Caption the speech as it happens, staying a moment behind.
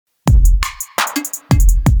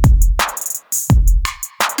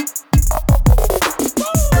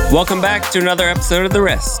Welcome back to another episode of The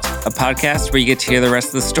Rest, a podcast where you get to hear the rest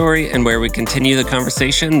of the story and where we continue the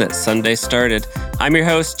conversation that Sunday started. I'm your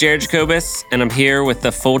host, Jared Jacobus, and I'm here with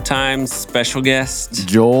the full-time special guest,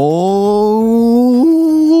 Joel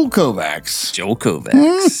Kovacs. Joel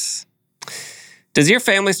Kovacs. Does your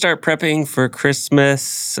family start prepping for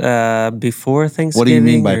Christmas before Thanksgiving? What do you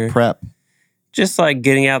mean by prep? Just like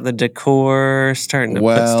getting out the decor, starting to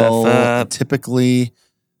put stuff up. Typically,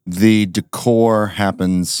 the decor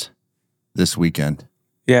happens this weekend.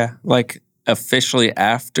 Yeah, like officially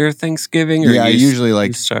after Thanksgiving? Or Yeah, usually like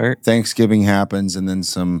you start? Thanksgiving happens and then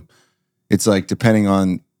some, it's like depending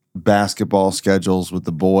on basketball schedules with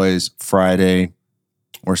the boys, Friday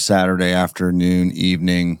or Saturday afternoon,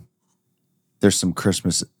 evening, there's some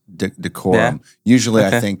Christmas decorum. Yeah. Usually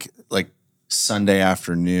Okay. I think like Sunday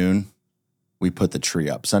afternoon, we put the tree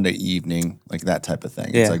up. Sunday evening, like that type of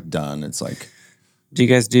thing. Yeah. It's like done. It's like... Do you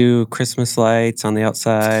guys do Christmas lights on the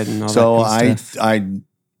outside and all So that kind of stuff? I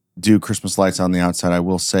do Christmas lights on the outside. I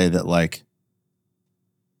will say that like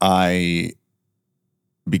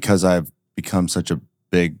because I've become such a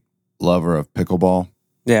big lover of pickleball,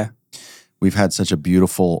 Yeah. we've had such a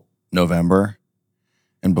beautiful November.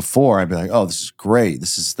 And before I'd be like, oh, this is great.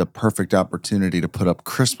 This is the perfect opportunity to put up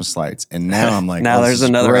Christmas lights. And now I'm like, now oh, this there's is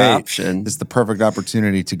another great. option. This is the perfect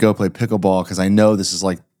opportunity to go play pickleball because I know this is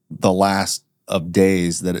like the last of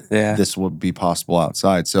days that this would be possible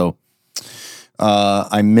outside. So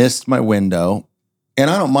I missed my window, and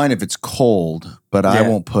I don't mind if it's cold, but I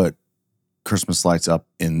won't put Christmas lights up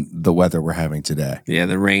in the weather we're having today. Yeah,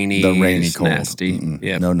 the rainy cold. nasty.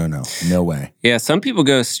 Yeah. No way. Yeah, some people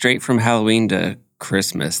go straight from Halloween to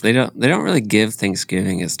Christmas. They don't really give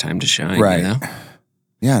Thanksgiving its time to shine, Right. you know?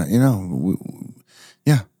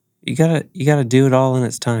 Yeah, You gotta do it all in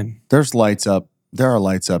its time. there's lights up. There are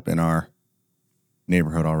lights up in our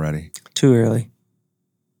neighborhood already. Too early.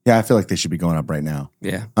 Yeah, I feel like they should be going up right now.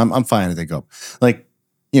 Yeah. I'm fine if they go up. Like,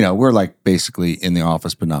 we're like basically in the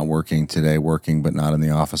office but not working today, working but not in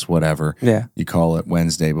the office, whatever. Yeah. You call it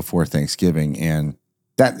Wednesday before Thanksgiving, and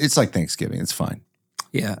that it's like Thanksgiving. It's fine.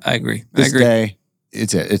 Yeah, I agree. This day,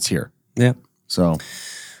 it's here. Yeah. So,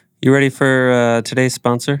 You ready for today's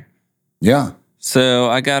sponsor? yeah. So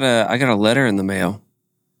I got a letter in the mail.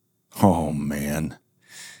 Oh man,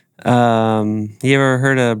 You ever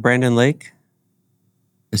heard of Brandon Lake?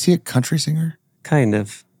 is he a country singer? Kind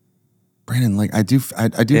of. Brandon Lake. I do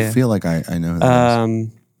Yeah. feel like I know who that is.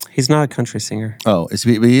 He's not a country singer. Oh, but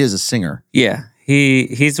he is a singer. Yeah.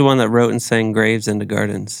 He's the one that wrote and sang Graves into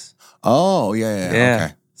Gardens. Oh, yeah.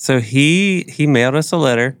 Okay. So he mailed us a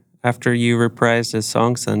letter after you reprised his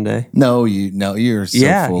song Sunday. No, you're so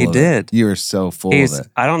Yeah, full he of did. it. You are so full of it.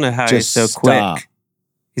 I don't know how Just he's so stop. quick.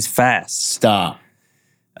 He's fast. Stop.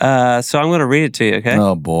 So I'm going to read it to you, okay?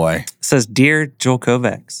 Oh boy. It says, Dear Joel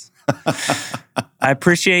Kovacs, I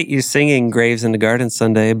appreciate you singing Graves in the Garden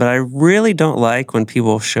Sunday, but I really don't like when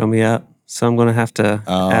people show me up. So I'm going to have to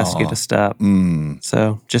ask you to stop.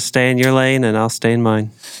 So just stay in your lane and I'll stay in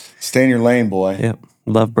mine. Stay in your lane, boy. Yep.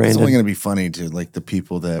 Love It's Brandon. only going to be funny to like the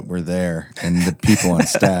people that were there and the people on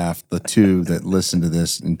staff, the two that listen to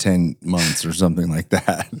this in 10 months or something like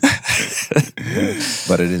that.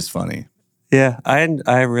 But it is funny. Yeah,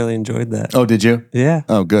 I really enjoyed that. Oh, did you? Yeah.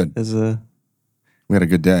 Oh, good. We We had a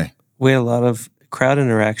good day. had a lot of crowd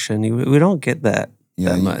interaction. We don't get that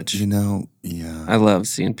much. Yeah. I love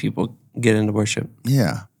seeing people get into worship.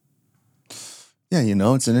 Yeah. Yeah,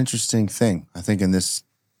 it's an interesting thing. I think in this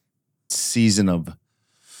season of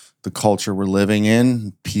the culture we're living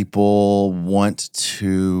in, people want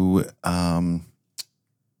to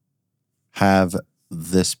have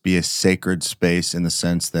this be a sacred space in the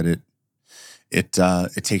sense that it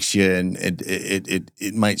takes you and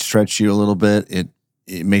it might stretch you a little bit.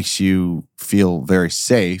 It makes you feel very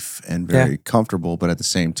safe and very comfortable, but at the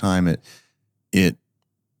same time,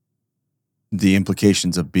 the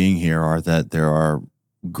implications of being here are that there are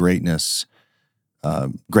greatness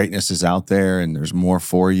is out there, and there's more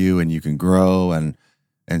for you, and you can grow, and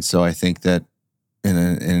so I think that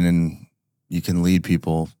and you can lead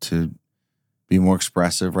people to be more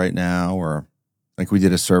expressive right now, or like we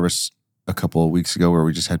did a service a couple of weeks ago where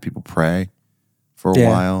we just had people pray for a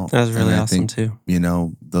while. That was really and I awesome think,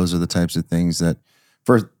 too. Those are the types of things that,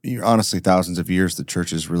 for honestly, thousands of years, the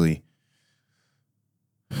church is really,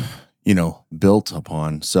 built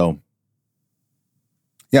upon. So,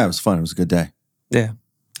 yeah, it was fun. It was a good day. Yeah,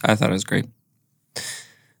 I thought it was great.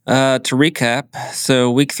 To recap,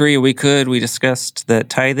 so week 3 of We Could, we discussed that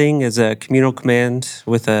tithing is a communal command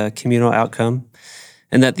with a communal outcome,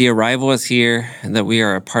 and that the arrival is here, and that we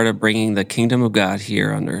are a part of bringing the kingdom of God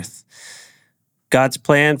here on earth. God's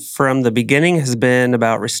plan from the beginning has been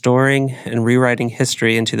about restoring and rewriting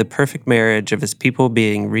history into the perfect marriage of his people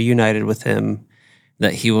being reunited with him,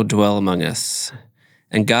 that he will dwell among us.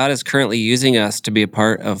 And God is currently using us to be a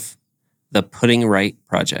part of the Putting Right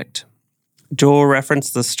project. Joel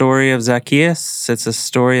referenced the story of Zacchaeus. It's a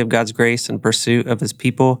story of God's grace and pursuit of his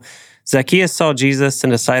people. Zacchaeus saw Jesus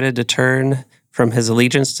and decided to turn from his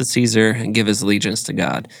allegiance to Caesar and give his allegiance to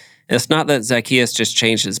God. And it's not that Zacchaeus just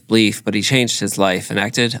changed his belief, but he changed his life and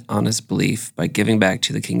acted on his belief by giving back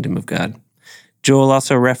to the kingdom of God. Joel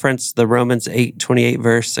also referenced the Romans 8:28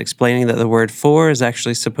 verse, explaining that the word for is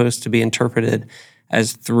actually supposed to be interpreted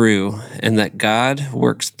as through, and that God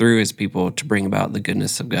works through his people to bring about the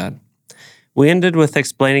goodness of God. We ended with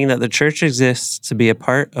explaining that the church exists to be a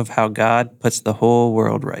part of how God puts the whole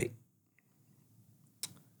world right.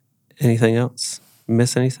 Anything else?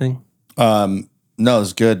 Miss anything? No,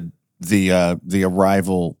 it's good. The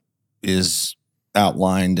arrival is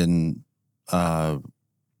outlined, and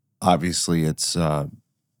obviously it's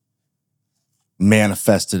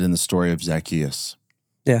manifested in the story of Zacchaeus.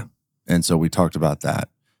 Yeah. And so we talked about that,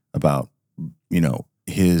 about,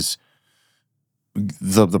 his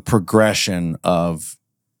the progression of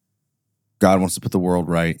God wants to put the world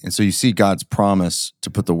right. And so you see God's promise to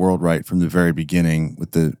put the world right from the very beginning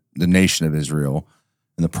with the nation of Israel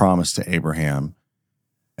and the promise to Abraham.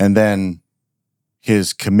 And then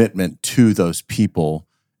his commitment to those people,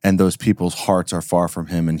 and those people's hearts are far from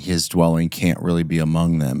him, and his dwelling can't really be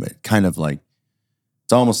among them. It kind of like,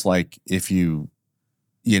 it's almost like if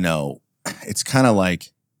it's kind of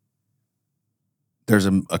like there's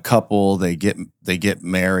a couple, they get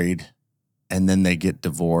married, and then they get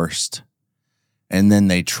divorced, and then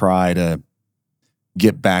they try to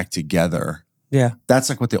get back together. Yeah. That's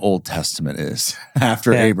like what the Old Testament is.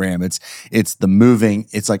 After Abraham, it's the moving.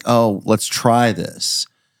 It's like, oh, let's try this.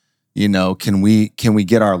 Can we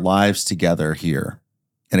get our lives together here?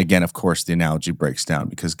 And again, of course, the analogy breaks down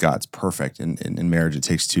because God's perfect, and in marriage it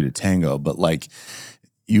takes two to tango. But like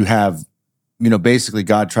you have, basically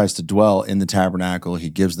God tries to dwell in the tabernacle. He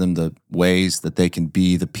gives them the ways that they can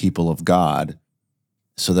be the people of God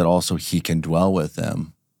so that also he can dwell with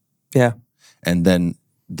them. Yeah. And then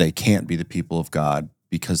they can't be the people of God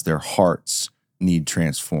because their hearts need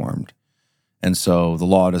transformed. And so the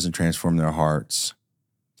law doesn't transform their hearts.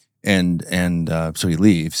 And so he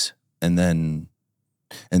leaves, and then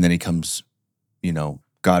he comes,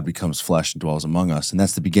 God becomes flesh and dwells among us. And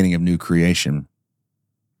that's the beginning of new creation.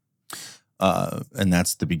 And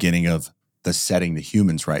that's the beginning of the setting the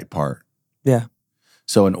humans right part. Yeah.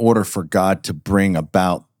 So in order for God to bring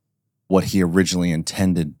about what he originally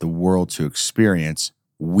intended the world to experience,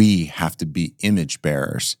 we have to be image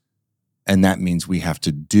bearers. And that means we have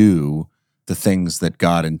to do the things that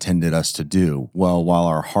God intended us to do. Well, while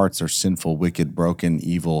our hearts are sinful, wicked, broken,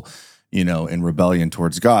 evil, in rebellion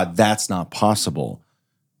towards God, that's not possible.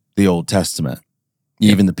 The Old Testament,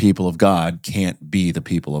 even the people of God can't be the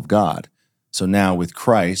people of God. So now with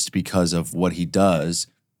Christ, because of what he does,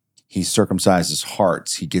 he circumcises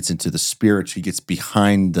hearts. He gets into the spirit. He gets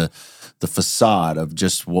behind the facade of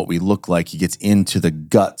just what we look like. He gets into the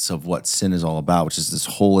guts of what sin is all about, which is this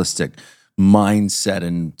holistic mindset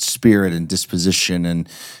and spirit and disposition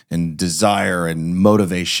and desire and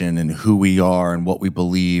motivation and who we are and what we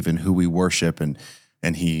believe and who we worship. And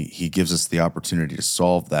he gives us the opportunity to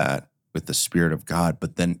solve that with the Spirit of God.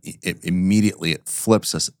 But then it immediately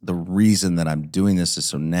flips us. The reason that I'm doing this is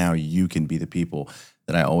so now you can be the people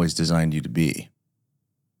that I always designed you to be.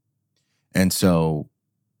 And so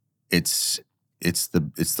it's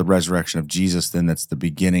the resurrection of Jesus, then that's the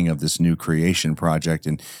beginning of this new creation project,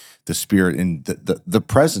 and the Spirit and the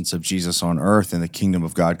presence of Jesus on earth and the kingdom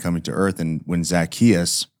of God coming to earth. And when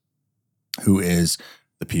Zacchaeus, who is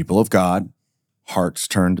the people of God, hearts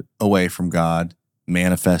turned away from God,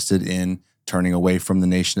 manifested in turning away from the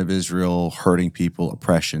nation of Israel, hurting people,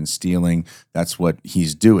 oppression, stealing, that's what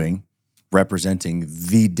he's doing, representing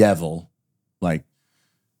the devil. Like,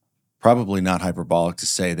 probably not hyperbolic to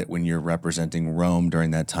say that when you're representing Rome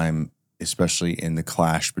during that time, especially in the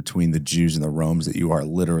clash between the Jews and the Romans, that you are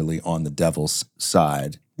literally on the devil's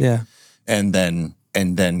side. Yeah. And then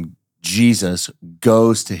Jesus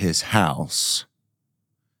goes to his house,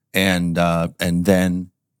 and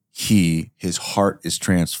then his heart is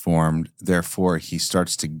transformed. Therefore, he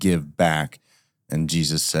starts to give back. And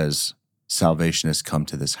Jesus says, salvation has come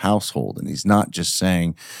to this household. And he's not just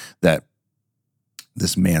saying that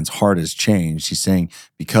this man's heart has changed. He's saying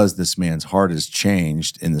because this man's heart has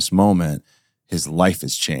changed in this moment, his life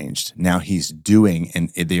has changed. Now he's doing, and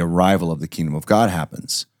the arrival of the kingdom of God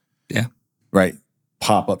happens. Yeah. Right?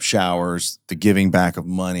 Pop-up showers, the giving back of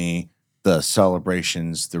money, the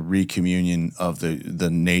celebrations, the recommunion of the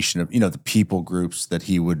nation of, the people groups that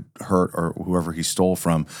he would hurt or whoever he stole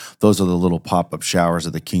from. Those are the little pop-up showers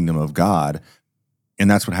of the kingdom of God. And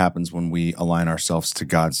that's what happens when we align ourselves to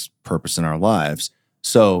God's purpose in our lives.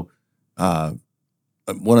 So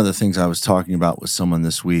one of the things I was talking about with someone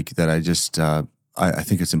this week that I just, I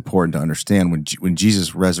think it's important to understand when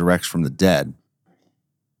Jesus resurrects from the dead,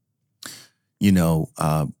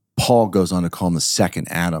 Paul goes on to call him the second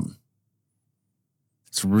Adam.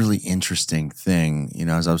 It's a really interesting thing,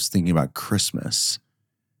 as I was thinking about Christmas.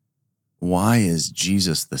 Why is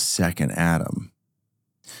Jesus the second Adam?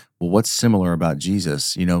 Well, what's similar about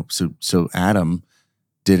Jesus? So Adam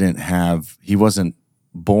he wasn't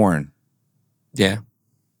born the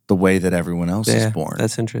way that everyone else is born.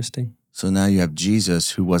 That's interesting. So now you have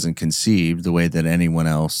Jesus who wasn't conceived the way that anyone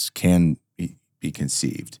else can be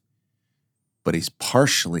conceived. But he's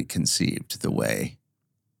partially conceived the way.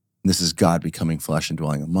 This is God becoming flesh and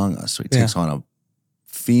dwelling among us. So he takes on a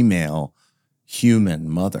female human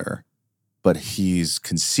mother, but he's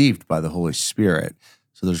conceived by the Holy Spirit.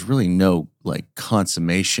 So there's really no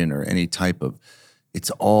consummation or any type of,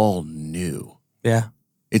 it's all new. Yeah.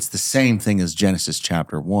 It's the same thing as Genesis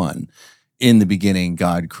chapter 1. In the beginning,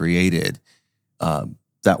 God created.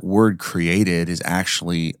 That word created is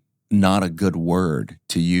actually not a good word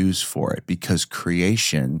to use for it, because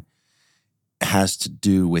creation has to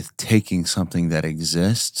do with taking something that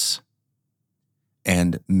exists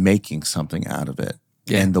and making something out of it.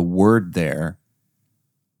 Yeah. And the word there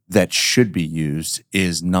that should be used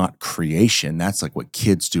is not creation. That's like what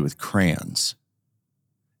kids do with crayons.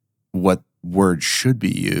 What word should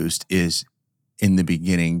be used is, in the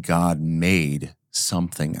beginning, God made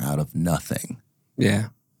something out of nothing. Yeah.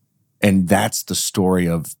 And that's the story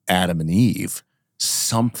of Adam and Eve.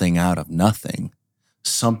 Something out of nothing.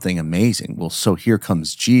 Something amazing. Well, so here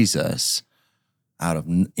comes Jesus out of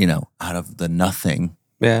the nothing.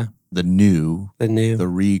 Yeah. The new. The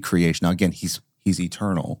recreation. Now, again, he's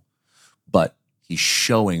eternal, but he's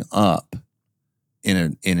showing up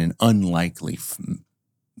in an unlikely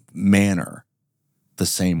manner, the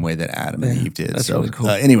same way that Adam and Eve did. That's so really cool.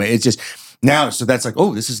 Anyway, it's just now. So that's like,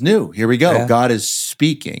 oh, this is new. Here we go. Yeah. God is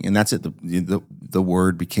speaking, and that's it. The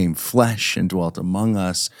word became flesh and dwelt among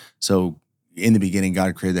us. So in the beginning,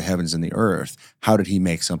 God created the heavens and the earth. How did he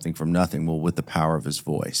make something from nothing? Well, with the power of his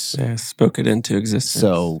voice. Yeah, spoke it into existence.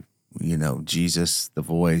 So, Jesus, the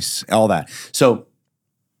voice, all that. So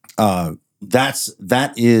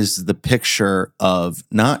that is the picture of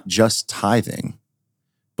not just tithing,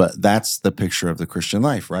 but that's the picture of the Christian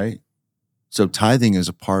life, right? So tithing is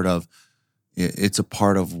a part of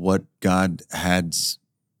what God had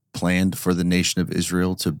planned for the nation of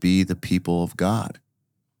Israel to be the people of God,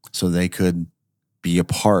 so they could be a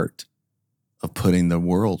part of putting the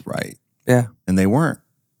world right. Yeah. And they weren't.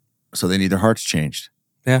 So they need their hearts changed.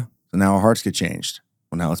 Yeah. So now our hearts get changed.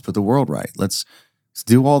 Well, now let's put the world right. Let's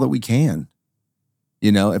do all that we can.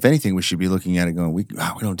 If anything, we should be looking at it going, we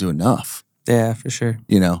don't do enough. Yeah, for sure.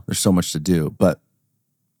 There's so much to do. But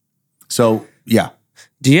so, yeah.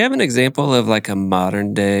 Do you have an example of like a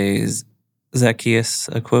modern day Zacchaeus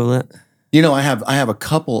equivalent? I have a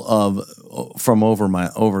couple of from over my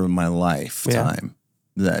lifetime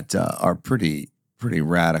that are pretty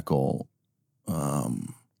radical.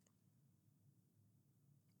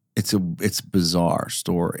 It's a bizarre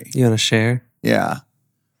story. You want to share? Yeah.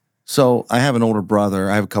 So I have an older brother.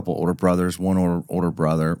 I have a couple older brothers. One older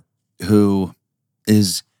brother who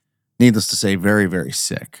is, needless to say, very, very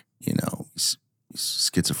sick. He's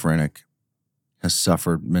schizophrenic, has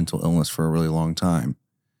suffered mental illness for a really long time.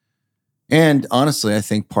 And honestly, I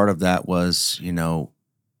think part of that was,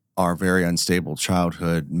 our very unstable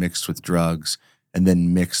childhood mixed with drugs, and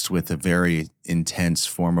then mixed with a very intense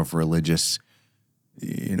form of religious,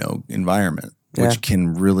 environment, which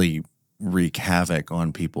can really wreak havoc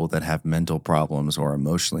on people that have mental problems or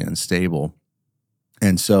emotionally unstable.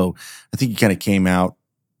 And so I think he kind of came out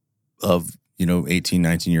of, 18,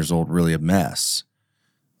 19 years old, really a mess.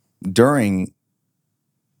 When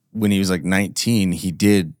he was like 19, he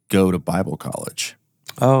did go to Bible college.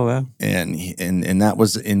 Oh, wow. And that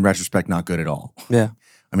was, in retrospect, not good at all. Yeah.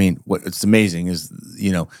 I mean, what's amazing is,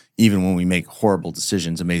 even when we make horrible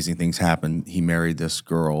decisions, amazing things happen. He married this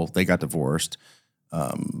girl. They got divorced.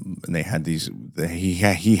 And they had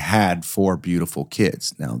he had 4 beautiful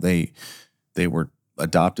kids. Now, they were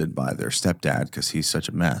adopted by their stepdad because he's such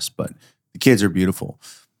a mess, but the kids are beautiful.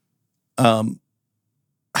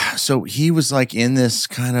 So he was like in this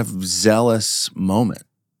kind of zealous moment.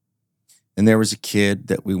 And there was a kid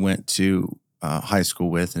that we went to high school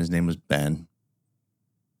with, and his name was Ben.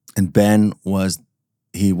 And Ben was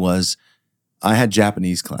I had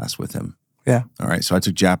Japanese class with him. Yeah. All right. So I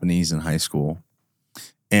took Japanese in high school,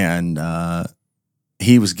 and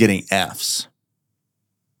he was getting Fs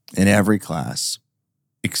in every class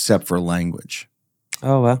except for language.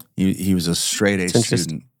 Oh, wow. He was a straight A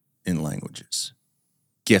student in languages.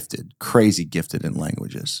 Gifted, crazy gifted in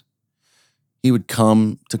languages. He would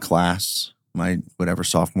come to class, my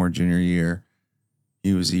sophomore, junior year.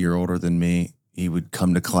 He was a year older than me. He would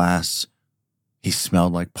come to class. He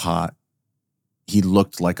smelled like pot. He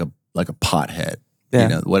looked like a pothead. Yeah. You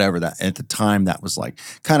know, whatever that. At the time, that was like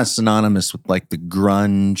kind of synonymous with like the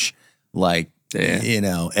grunge, like, you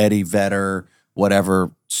know, Eddie Vedder,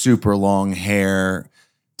 whatever, super long hair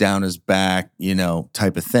down his back, you know,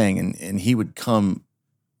 type of thing. And he would come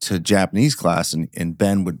to Japanese class, and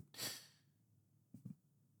Ben would,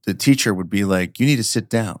 the teacher would be like, "You need to sit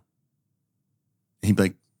down." And he'd be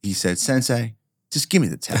like, he said, "Sensei, just give me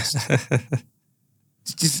the test."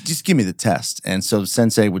 Just give me the test. And so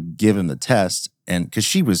Sensei would give him the test, and because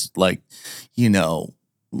she was like, you know,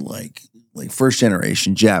 like first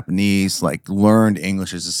generation Japanese, like learned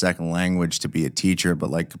English as a second language to be a teacher, but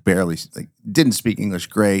like barely, like didn't speak English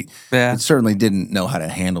great. Yeah. And certainly didn't know how to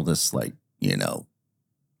handle this, like, you know,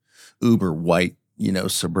 uber white, you know,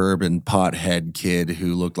 suburban pothead kid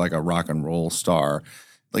who looked like a rock and roll star.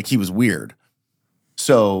 Like, he was weird.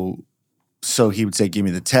 So he would say, "Give me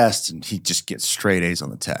the test," and he'd just get straight A's on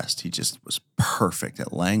the test. He just was perfect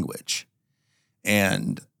at language.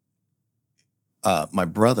 And my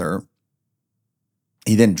brother,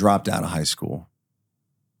 he then dropped out of high school.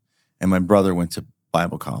 And my brother went to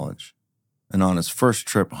Bible college. And on his first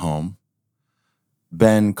trip home,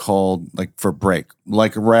 Ben called, like, for break,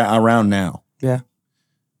 like around now. Yeah.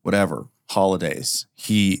 Whatever, holidays.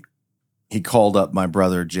 He called up my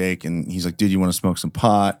brother, Jake, and he's like, "Dude, you want to smoke some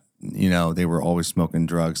pot?" You know, they were always smoking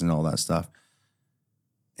drugs and all that stuff.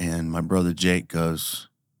 And my brother, Jake, goes,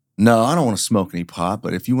 "No, I don't want to smoke any pot,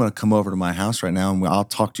 but if you want to come over to my house right now, and I'll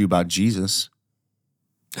talk to you about Jesus."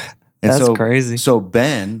 And That's crazy. So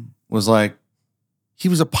Ben was like, he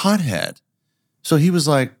was a pothead. So he was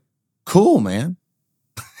like, "Cool, man."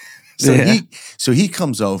 So he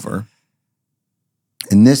comes over,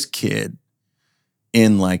 and this kid,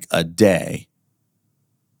 in like a day,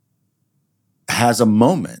 has a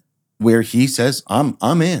moment where he says,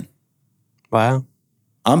 I'm in. Wow.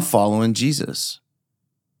 I'm following Jesus."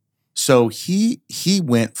 So he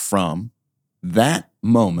went from that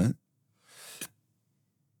moment.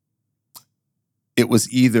 It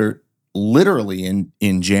was either literally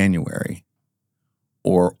in January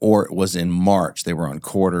or it was in March. They were on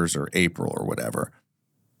quarters, or April or whatever,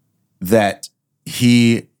 that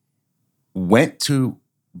he went to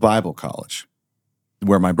Bible college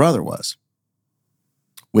where my brother was.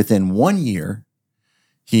 Within 1 year,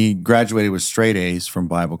 he graduated with straight A's from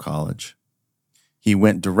Bible college. He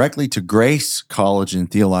went directly to Grace College and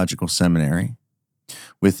Theological Seminary.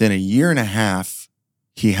 Within a year and a half,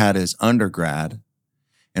 he had his undergrad.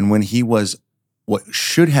 And when he was what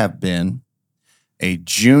should have been a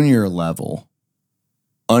junior level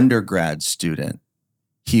undergrad student,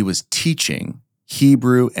 he was teaching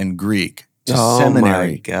Hebrew and Greek to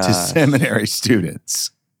seminary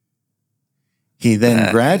students. He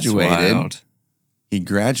then graduated. He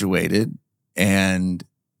graduated and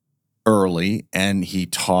early, and he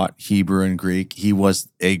taught Hebrew and Greek. He was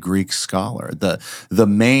a Greek scholar. The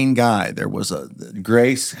main guy,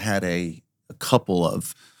 Grace had a couple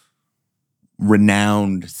of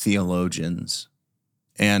renowned theologians,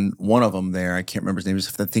 and one of them there, I can't remember his name.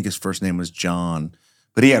 I think his first name was John,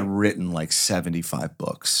 but he had written like 75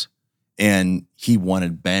 books, and he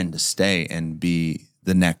wanted Ben to stay and be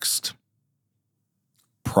the next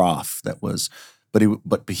prof.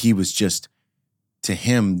 But he was just, to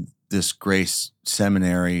him, this Grace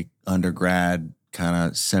seminary undergrad kind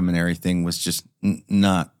of seminary thing was just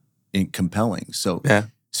not compelling.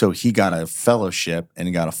 So he got a fellowship and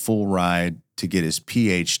he got a full ride to get his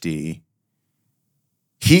PhD.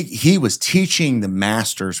 He was teaching the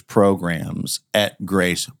master's programs at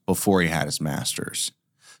Grace before he had his master's.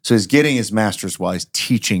 So he's getting his master's while he's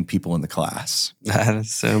teaching people in the class. That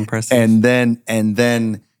is so impressive. And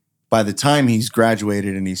then by the time he's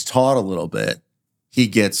graduated and he's taught a little bit, he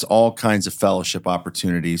gets all kinds of fellowship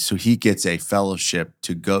opportunities. So he gets a fellowship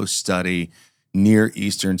to go study Near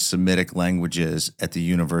Eastern Semitic languages at the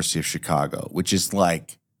University of Chicago, which is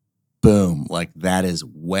like, boom, like that is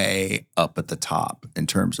way up at the top in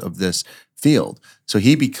terms of this field. So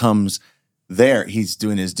he becomes there. He's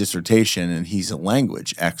doing his dissertation and he's a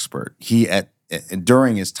language expert.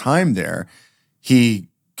 During his time there, he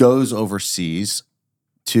goes overseas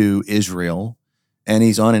to Israel and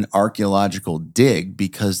he's on an archaeological dig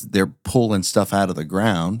because they're pulling stuff out of the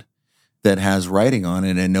ground that has writing on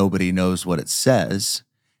it, and nobody knows what it says.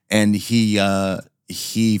 And he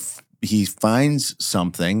finds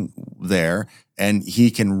something there, and he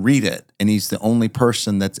can read it. And he's the only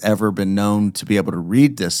person that's ever been known to be able to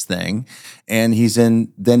read this thing. And he's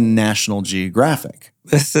in then National Geographic.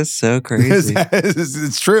 This is so crazy.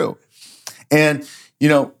 It's true. And,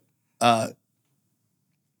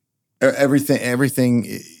 everything,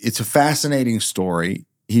 it's a fascinating story.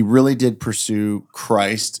 He really did pursue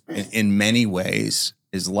Christ in many ways.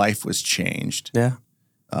 His life was changed. Yeah.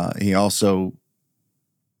 He also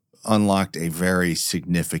unlocked a very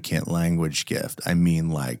significant language gift. I mean,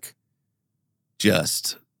 like,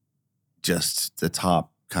 just the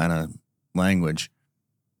top kind of language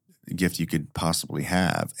gift you could possibly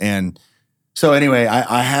have. And so anyway,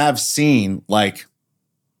 I have seen,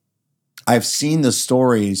 I've seen the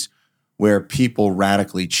stories where people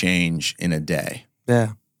radically change in a day.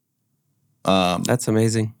 Yeah. That's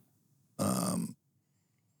amazing.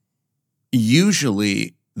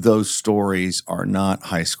 Usually those stories are not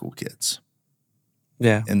high school kids.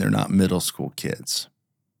 Yeah. And they're not middle school kids,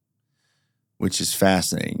 which is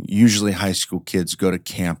fascinating. Usually high school kids go to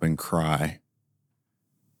camp and cry.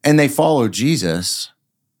 And they follow Jesus,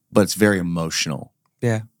 but it's very emotional.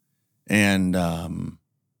 Yeah. And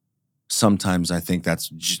sometimes I think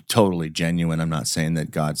that's totally genuine. I'm not saying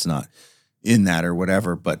that God's not in that or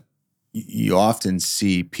whatever, but you often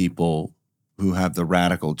see people who have the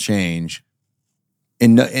radical change.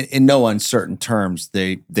 In no uncertain terms,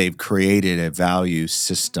 they've created a value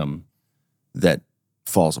system that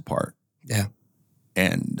falls apart. Yeah.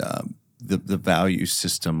 And the value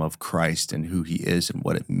system of Christ and who he is and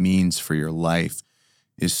what it means for your life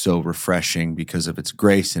is so refreshing because of its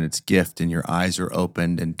grace and its gift, and your eyes are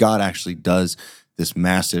opened, and God actually does this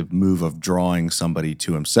massive move of drawing somebody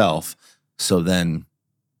to himself. So then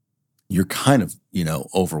you're kind of,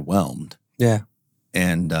 overwhelmed. Yeah.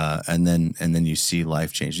 And then you see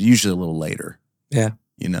life change, usually a little later. Yeah.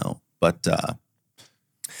 But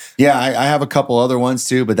yeah, I have a couple other ones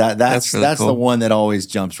too, but that's really cool. The one that always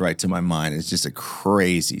jumps right to my mind. It's just a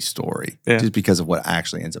crazy story, just because of what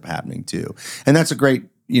actually ends up happening too. And that's a great,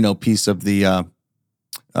 piece of the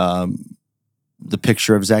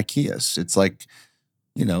picture of Zacchaeus. It's like,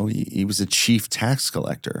 he was a chief tax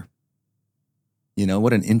collector.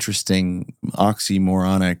 What an interesting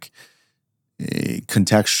oxymoronic,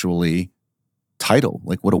 contextually, title.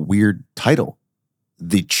 Like, what a weird title.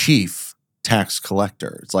 The chief tax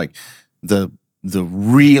collector. It's like the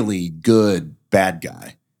really good bad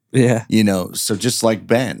guy. Yeah. So just like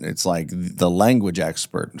Ben, it's like the language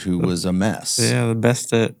expert who was a mess. Yeah, the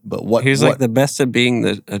best at. But what he's like the best at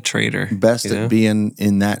being a traitor. Best at being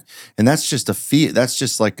in that, and that's just that's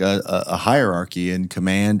just like a hierarchy and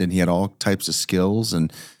command, and he had all types of skills,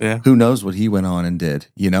 and who knows what he went on and did.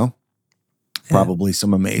 Probably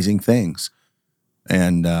some amazing things,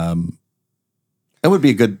 and that'd be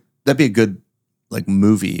a good like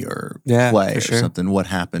movie or play or something. What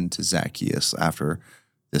happened to Zacchaeus after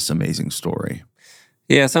this amazing story?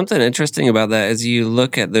 Yeah, something interesting about that is you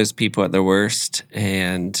look at those people at their worst,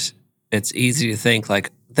 and it's easy to think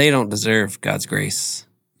like they don't deserve God's grace.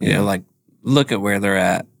 Like look at where they're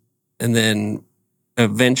at, and then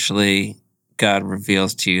eventually God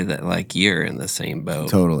reveals to you that like you're in the same boat.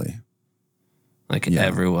 Totally. Like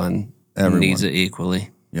everyone needs it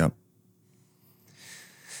equally. Yep.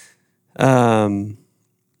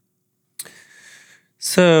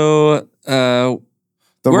 So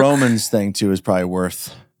the Romans thing too is probably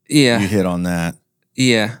worth you hit on that.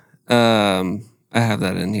 Yeah. I have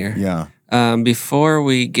that in here. Yeah. Before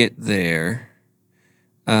we get there,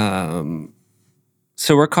 so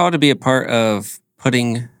we're called to be a part of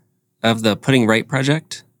the Putting Right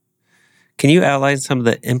Project. Can you outline some of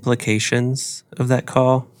the implications of that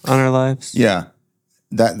call on our lives? Yeah.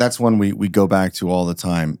 That's one we go back to all the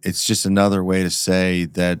time. It's just another way to say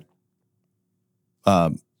that,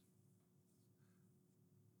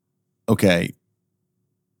 okay,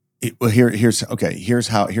 here's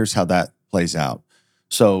how that plays out.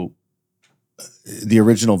 So the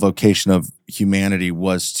original vocation of humanity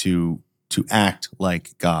was to act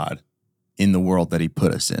like God in the world that he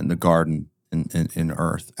put us in, the garden in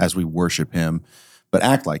earth, as we worship him, but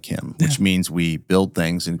act like him, which means we build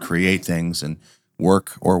things and create things and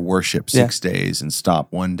work or worship 6 days and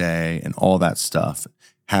stop one day and all that stuff.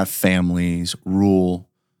 Have families, rule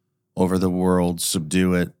over the world,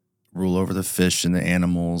 subdue it, rule over the fish and the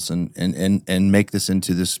animals, and make this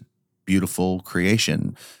into this beautiful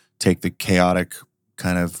creation. Take the chaotic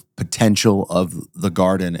kind of potential of the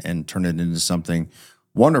garden and turn it into something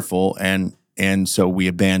wonderful. And And so we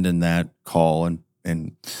abandoned that call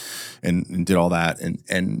and did all that.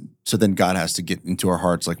 And so then God has to get into our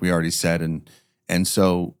hearts, like we already said. And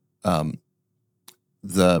so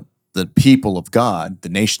the people of God, the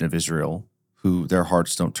nation of Israel, who their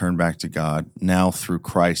hearts don't turn back to God, now through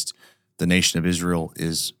Christ, the nation of Israel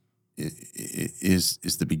is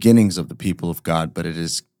the beginnings of the people of God, but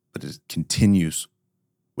it continues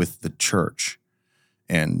with the church,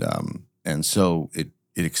 and so it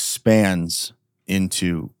expands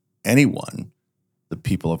into anyone, the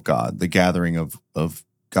people of God. The gathering of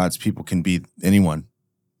God's people can be anyone,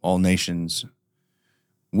 all nations,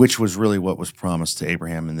 which was really what was promised to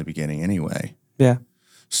Abraham in the beginning anyway. Yeah.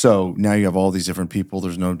 So now you have all these different people.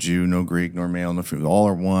 There's no Jew, no Greek, nor male, no female. All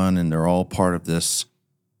are one, and they're all part of this,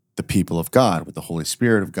 the people of God, with the Holy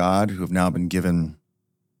Spirit of God, who have now been given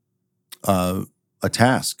a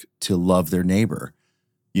task to love their neighbor,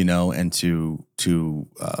 and to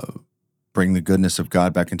bring the goodness of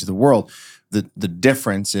God back into the world. The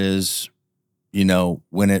difference is,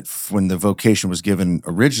 when the vocation was given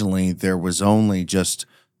originally, there was only just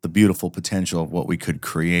the beautiful potential of what we could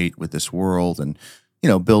create with this world, and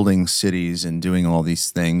building cities and doing all these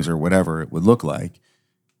things or whatever it would look like.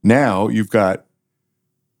 Now you've got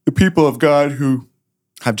the people of God who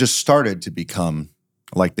have just started to become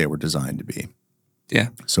like they were designed to be. Yeah.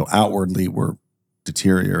 So outwardly we're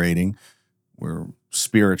deteriorating, we're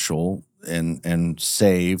spiritual and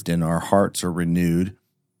saved, and our hearts are renewed,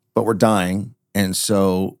 but we're dying. And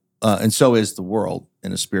so is the world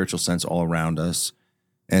in a spiritual sense all around us.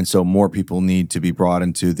 And so more people need to be brought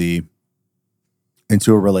into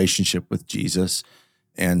a relationship with Jesus.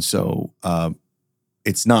 And so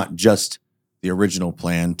it's not just the original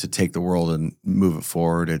plan to take the world and move it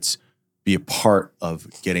forward. It's be a part of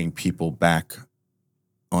getting people back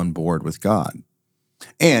on board with God,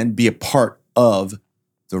 and be a part of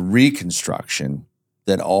the reconstruction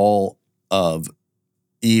that all of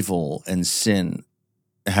evil and sin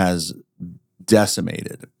has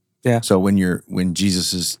decimated. Yeah. So when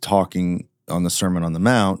Jesus is talking on the Sermon on the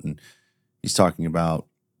Mount, and he's talking about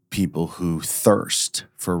people who thirst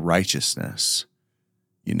for righteousness,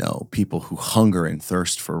 people who hunger and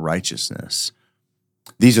thirst for righteousness.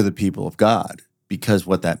 These are the people of God, because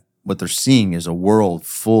what they're seeing is a world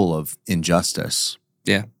full of injustice.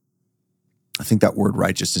 Yeah. I think that word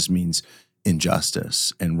righteousness means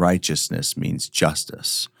injustice, and righteousness means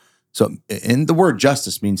justice. So, and the word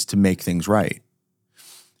justice means to make things right.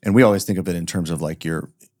 And we always think of it in terms of like your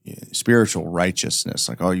spiritual righteousness,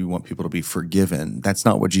 like, oh, you want people to be forgiven. That's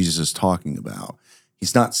not what Jesus is talking about.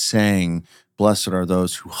 He's not saying, blessed are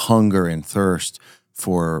those who hunger and thirst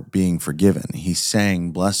for being forgiven. He's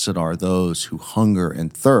saying, blessed are those who hunger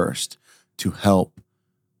and thirst to help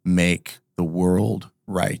make the world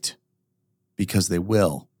right, because they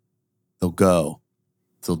will. They'll go.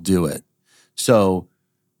 They'll do it. So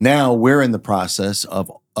now we're in the process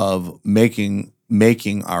of making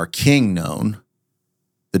our King known,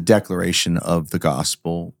 the declaration of the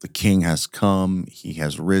gospel. The King has come. He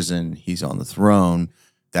has risen. He's on the throne.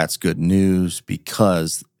 That's good news,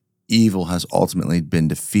 because evil has ultimately been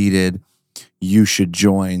defeated. You should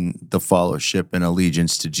join the fellowship and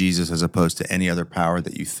allegiance to Jesus as opposed to any other power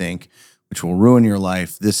that you think, which will ruin your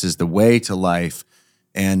life. This is the way to life.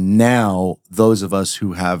 And now those of us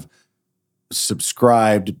who have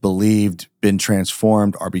subscribed, believed, been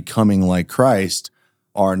transformed, are becoming like Christ,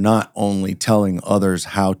 are not only telling others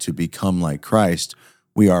how to become like Christ,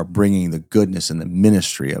 we are bringing the goodness and the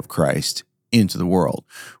ministry of Christ into the world.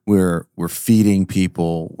 We're feeding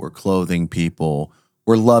people, we're clothing people,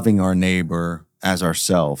 we're loving our neighbor as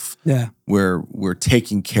ourselves. Yeah. We're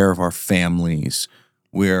taking care of our families.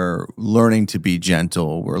 We're learning to be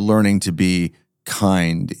gentle. We're learning to be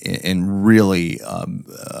kind and really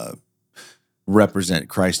represent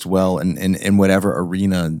Christ well in whatever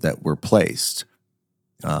arena that we're placed.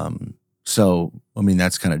 So, I mean,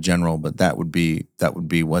 that's kind of general, but that would be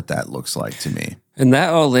what that looks like to me. And that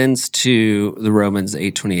all lends to the Romans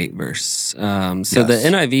 8:28 verse. So Yes. the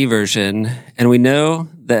NIV version, and we know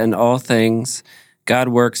that in all things God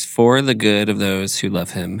works for the good of those who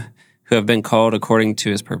love him, who have been called according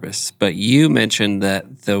to his purpose. But you mentioned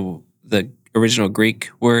that the original Greek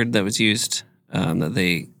word that was used, that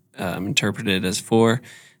they interpreted as for,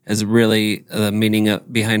 is really the meaning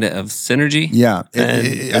behind it of synergy. Yeah, and I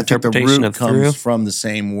think the interpretation root of comes through. from the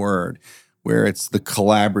same word, where it's the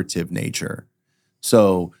collaborative nature.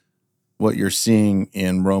 So what you're seeing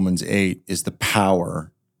in Romans 8 is the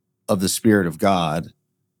power of the Spirit of God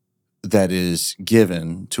that is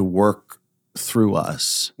given to work through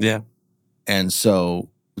us. Yeah. And so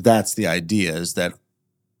that's the idea, is that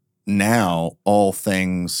now all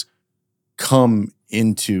things come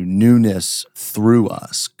into newness through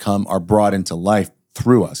us, are brought into life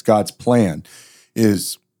through us. God's plan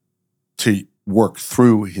is to work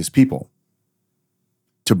through his people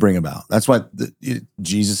to bring about. That's why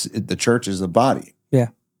the church is the body. Yeah.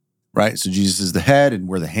 Right? So Jesus is the head and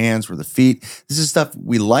we're the hands, we're the feet. This is stuff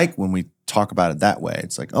we like when we talk about it that way.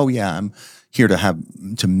 It's like, oh yeah, I'm here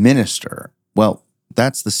to minister. Well,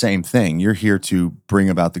 that's the same thing. You're here to bring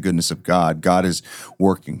about the goodness of God. God is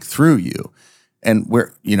working through you. And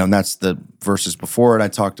and that's the verses before it I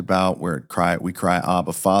talked about where we cry,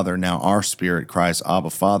 Abba, Father. Now our spirit cries, Abba,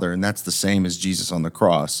 Father. And that's the same as Jesus on the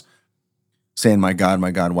cross saying, my God,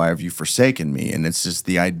 why have you forsaken me? And it's just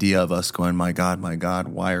the idea of us going, my God,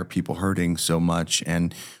 why are people hurting so much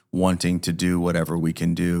and wanting to do whatever we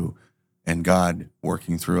can do? And God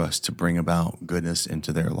working through us to bring about goodness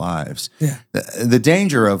into their lives. Yeah. The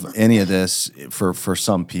danger of any of this for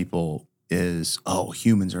some people is, oh,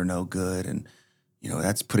 humans are no good. And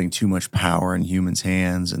that's putting too much power in humans'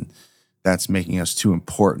 hands, and that's making us too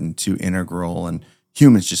important, too integral, and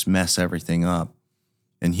humans just mess everything up,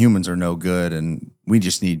 and humans are no good, and we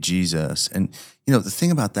just need Jesus. And, the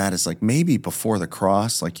thing about that is, like, maybe before the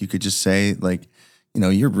cross, like, you could just say, like,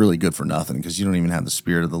 you're really good for nothing because you don't even have the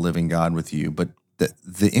Spirit of the living God with you. But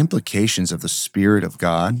the implications of the Spirit of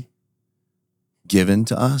God given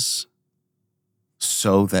to us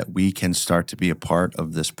so that we can start to be a part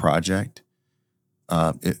of this project,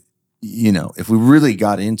 if we really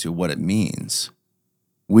got into what it means,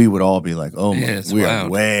 we would all be like, oh, we are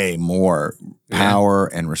way more power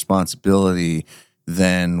and responsibility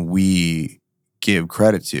than we give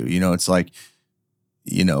credit to. It's like,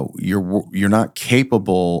 you're not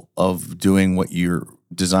capable of doing what you're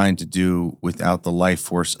designed to do without the life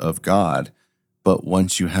force of God. But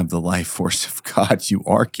once you have the life force of God, you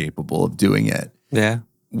are capable of doing it. Yeah.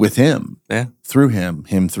 With him. Yeah. Through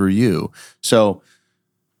him through you. So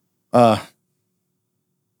I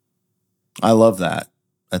love that.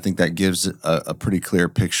 I think that gives a pretty clear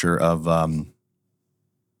picture of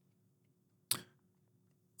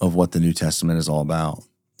what the New Testament is all about.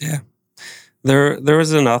 Yeah. There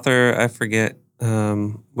was an author, I forget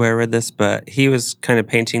where I read this, but he was kind of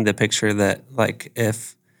painting the picture that, like,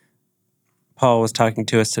 if Paul was talking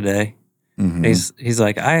to us today, he's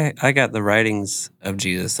like, I got the writings of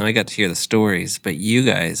Jesus and I got to hear the stories, but you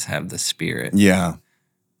guys have the Spirit. Yeah.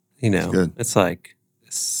 It's like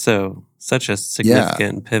such a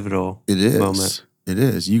significant, pivotal moment. It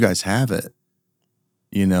is. You guys have it.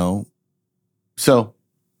 So,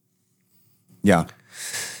 yeah.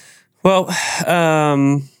 Well,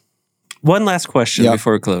 one last question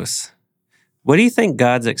before we close. What do you think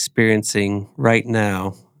God's experiencing right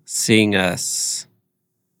now, seeing us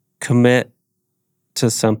commit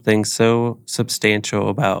to something so substantial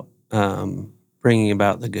about bringing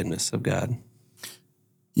about the goodness of God?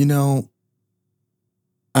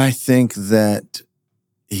 I think that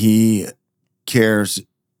he cares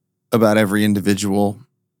about every individual,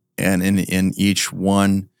 and in each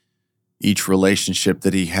relationship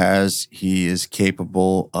that he has, he is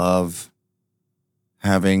capable of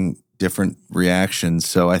having different reactions.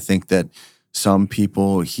 So I think that some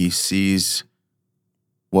people, he sees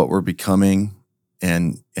what we're becoming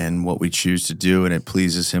and what we choose to do, and it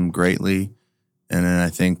pleases him greatly. And then I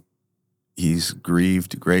think he's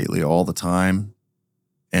grieved greatly all the time.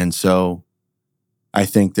 And so I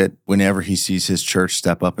think that whenever he sees his church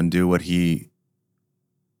step up and do what he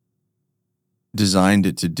designed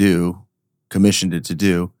it to do, commissioned it to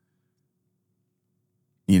do,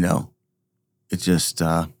 it just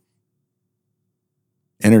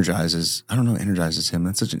energizes him.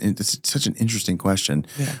 That's such an interesting question.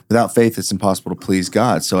 Yeah. Without faith, it's impossible to please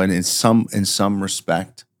God. So in some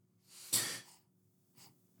respect,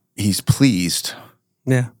 he's pleased.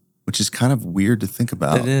 Yeah. Which is kind of weird to think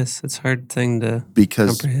about. It is. It's a hard thing to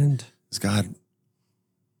comprehend. God,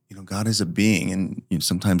 God is a being, and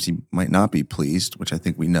sometimes he might not be pleased, which I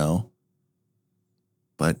think we know.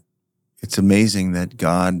 But it's amazing that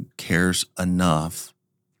God cares enough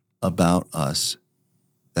about us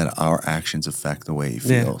that our actions affect the way he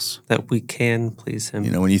feels. Yeah, that we can please him.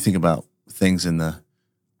 When you think about things in the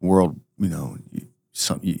world,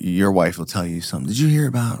 your wife will tell you something. Did you hear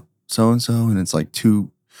about so-and-so? And it's like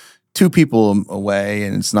two people away,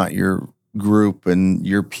 and it's not your group and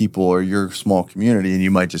your people or your small community, and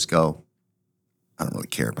you might just go, I don't really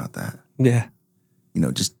care about that. Yeah.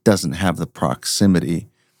 Just doesn't have the proximity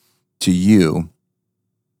to you.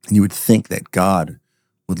 And you would think that God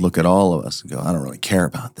would look at all of us and go, I don't really care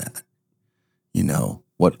about that.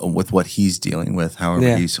 With what he's dealing with,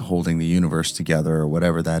 however he's holding the universe together or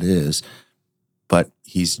whatever that is. But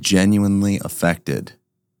he's genuinely affected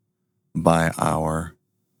by our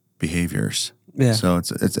behaviors. Yeah. So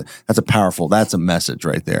that's a message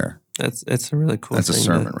right there. It's a really cool That's a thing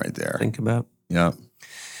sermon to right there. think about. Yeah.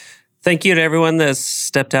 Thank you to everyone that's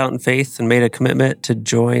stepped out in faith and made a commitment to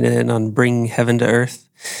join in on bringing heaven to earth.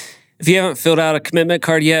 If you haven't filled out a commitment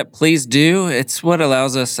card yet, please do. It's what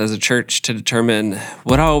allows us as a church to determine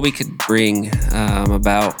what all we could bring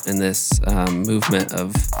about in this movement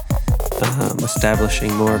of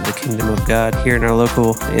establishing more of the kingdom of God here in our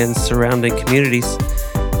local and surrounding communities.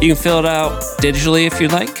 You can fill it out digitally if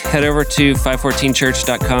you'd like. Head over to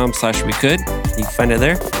 514church.com/wecould. You can find it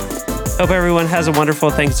there. Hope everyone has a wonderful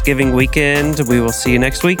Thanksgiving weekend. We will see you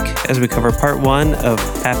next week as we cover part 1 of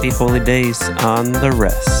Happy Holy Days on the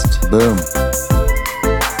Rest. Boom.